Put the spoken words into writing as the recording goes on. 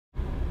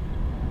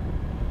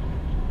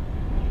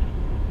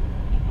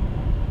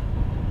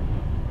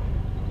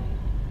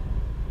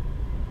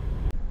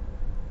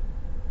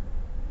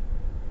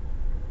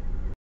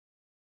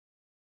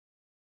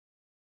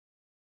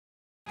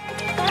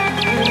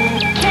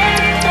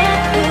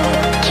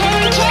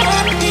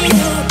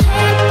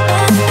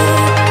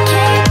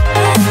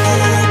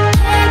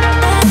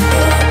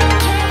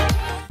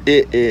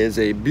It is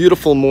a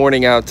beautiful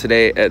morning out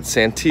today at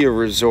Santia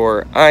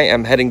Resort. I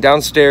am heading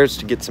downstairs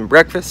to get some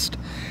breakfast,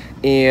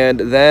 and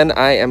then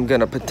I am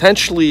gonna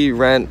potentially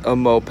rent a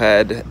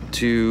moped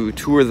to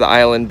tour the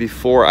island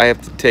before I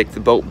have to take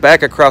the boat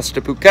back across to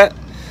Phuket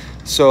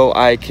so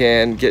I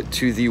can get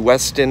to the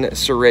Westin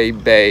Surrey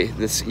Bay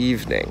this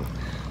evening.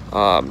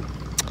 I'm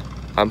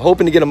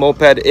hoping to get a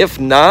moped. If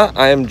not,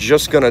 I am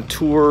just gonna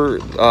tour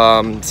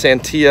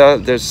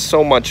Santia. There's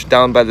so much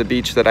down by the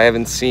beach that I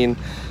haven't seen.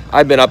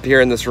 I've been up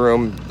here in this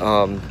room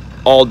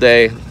all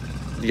day,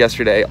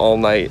 yesterday, all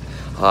night,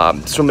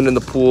 swimming in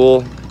the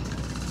pool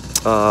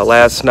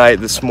last night,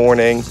 this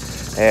morning,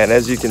 and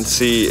as you can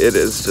see, it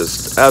is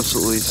just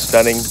absolutely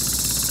stunning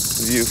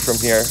view from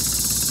here.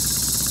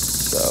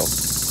 So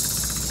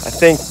I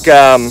think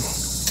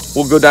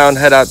we'll go down,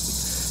 head out,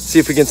 see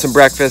if we get some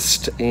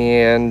breakfast,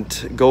 and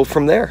go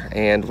from there,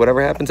 and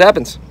whatever happens,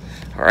 happens.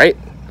 All right,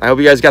 I hope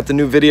you guys got the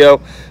new video.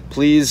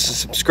 Please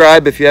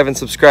subscribe if you haven't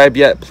subscribed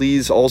yet.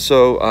 Please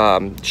also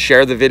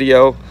share the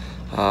video.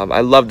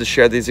 I love to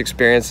share these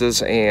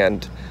experiences,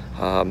 and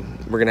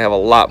we're gonna have a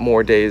lot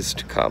more days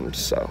to come,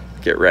 so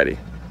get ready.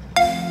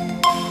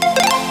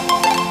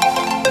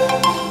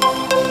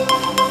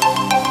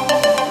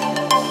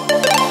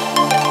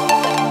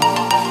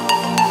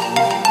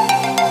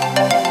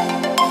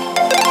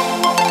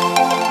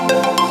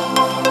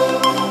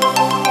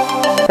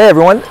 Hey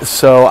everyone,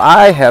 so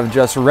I have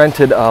just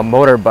rented a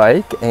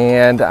motorbike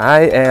and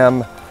I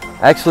am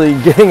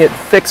actually getting it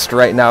fixed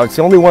right now. It's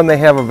the only one they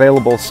have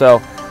available,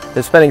 so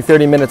they're spending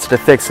 30 minutes to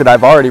fix it.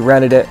 I've already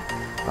rented it,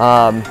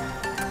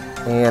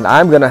 and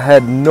I'm gonna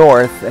head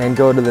north and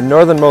go to the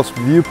northernmost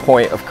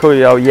viewpoint of Koh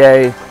Yao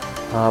Ye,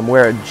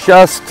 where it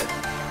just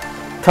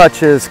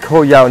touches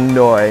Koh Yao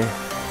Noi.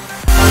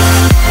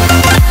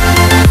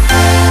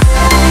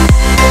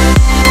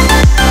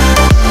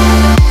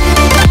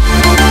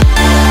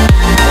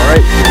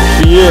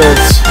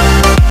 Years.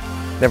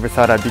 Never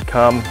thought I'd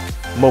become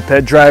a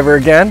moped driver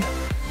again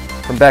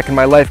from back in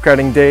my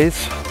lifeguarding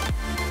days.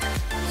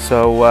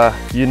 So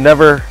you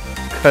never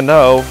can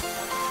know.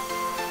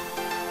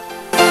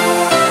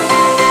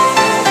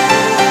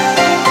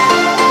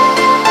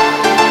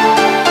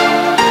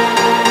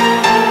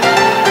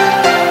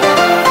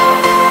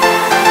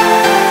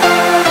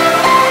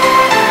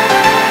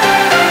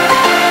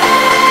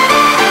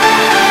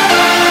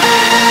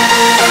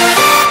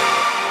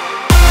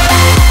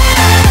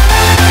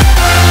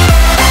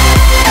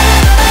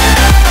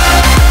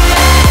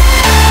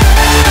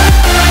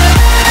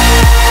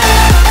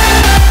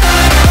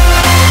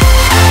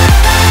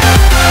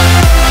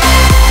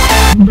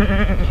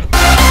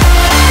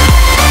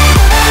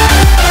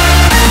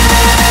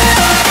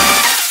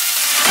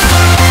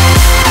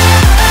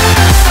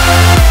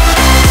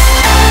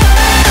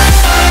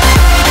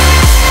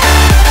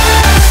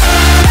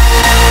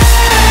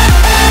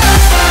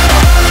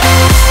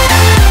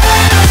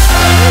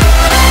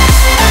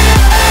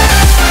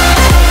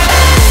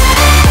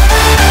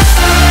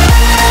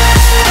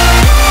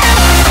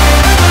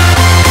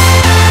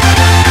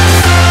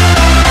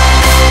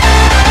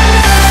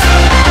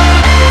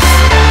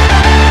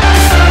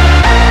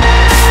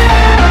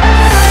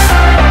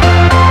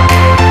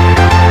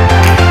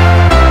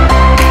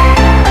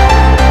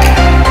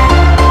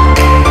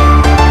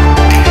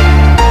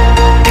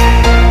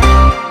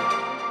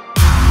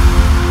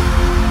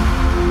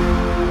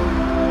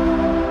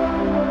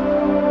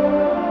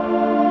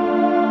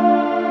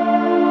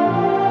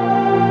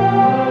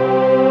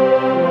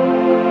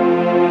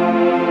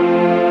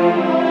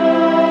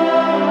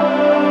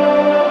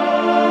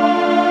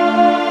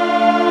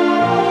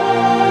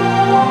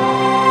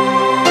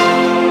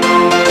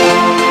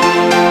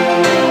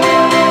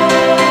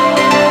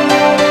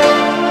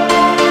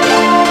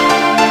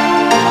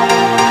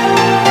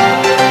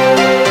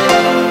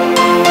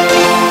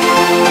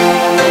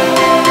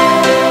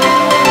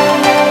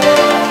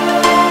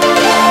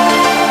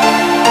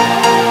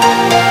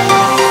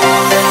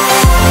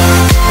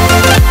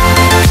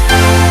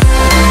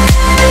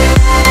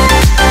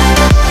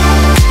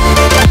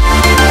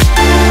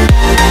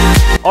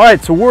 All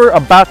right, so we're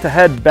about to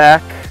head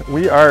back.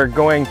 We are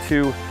going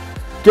to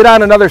get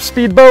on another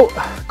speedboat,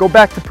 go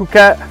back to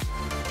Phuket,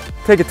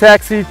 take a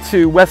taxi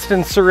to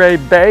Westin Surrey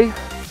Bay,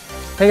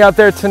 hang out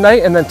there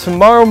tonight, and then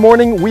tomorrow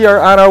morning we are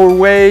on our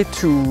way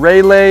to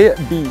Railay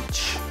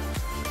Beach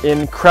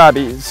in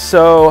Krabi.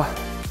 So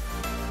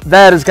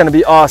that is gonna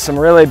be awesome.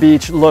 Railay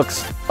Beach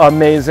looks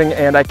amazing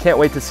and I can't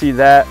wait to see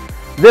that.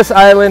 This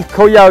island,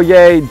 Koh Yao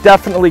Ye,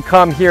 definitely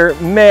come here.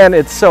 Man,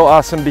 it's so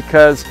awesome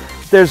because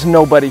there's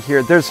nobody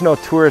here. There's no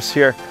tourists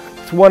here.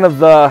 It's one of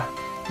the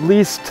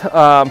least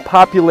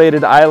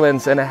populated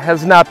islands and it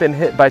has not been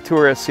hit by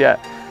tourists yet.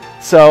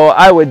 So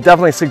I would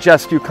definitely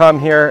suggest you come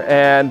here,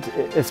 and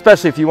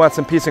especially if you want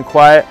some peace and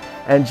quiet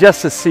and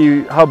just to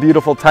see how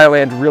beautiful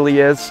Thailand really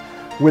is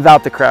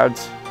without the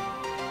crowds.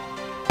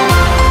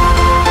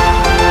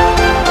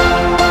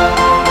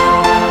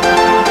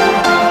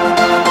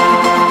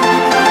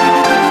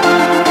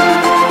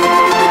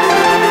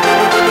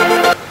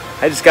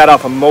 I just got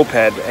off a moped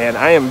and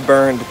I am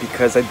burned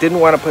because I didn't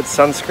want to put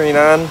sunscreen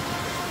on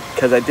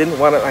because I didn't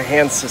want my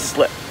hands to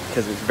slip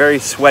because it's very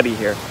sweaty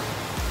here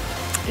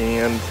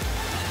and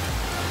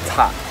it's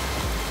hot.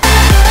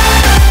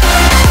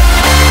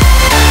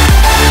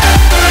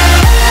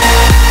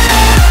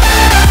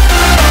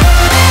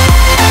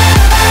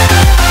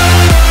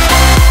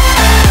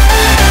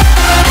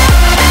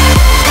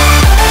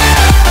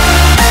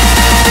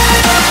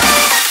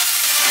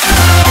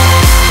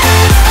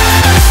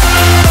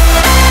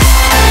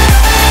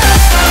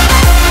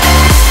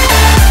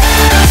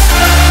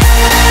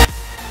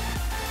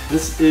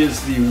 This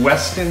is the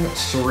Westin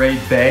Surrey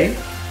Bay.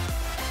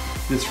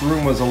 This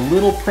room was a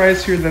little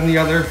pricier than the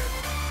other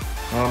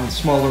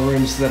smaller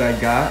rooms that I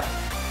got,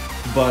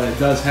 but it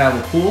does have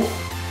a pool,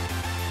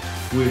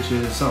 which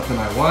is something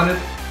I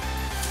wanted.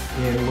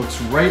 And it looks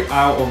right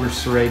out over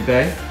Surrey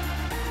Bay.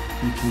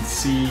 You can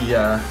see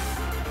the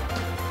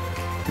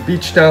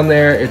beach down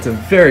there. It's a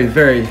very,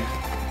 very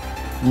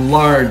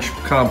large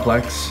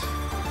complex.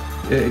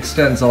 It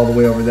extends all the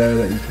way over there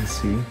that you can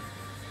see.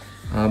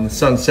 The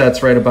sun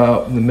sets right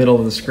about in the middle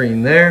of the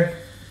screen there.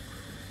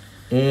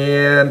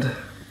 And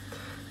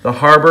the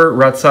harbor,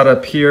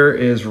 Ratsada Pier,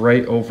 is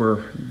right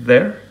over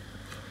there.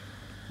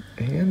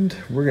 And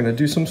we're gonna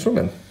do some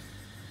swimming.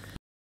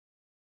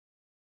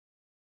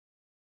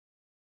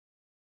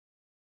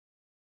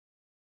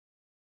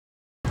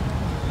 All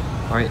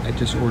right, I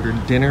just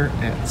ordered dinner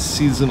at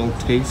Seasonal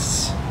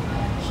Tastes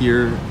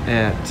here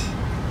at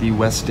the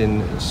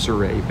Westin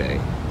Surrey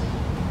Bay.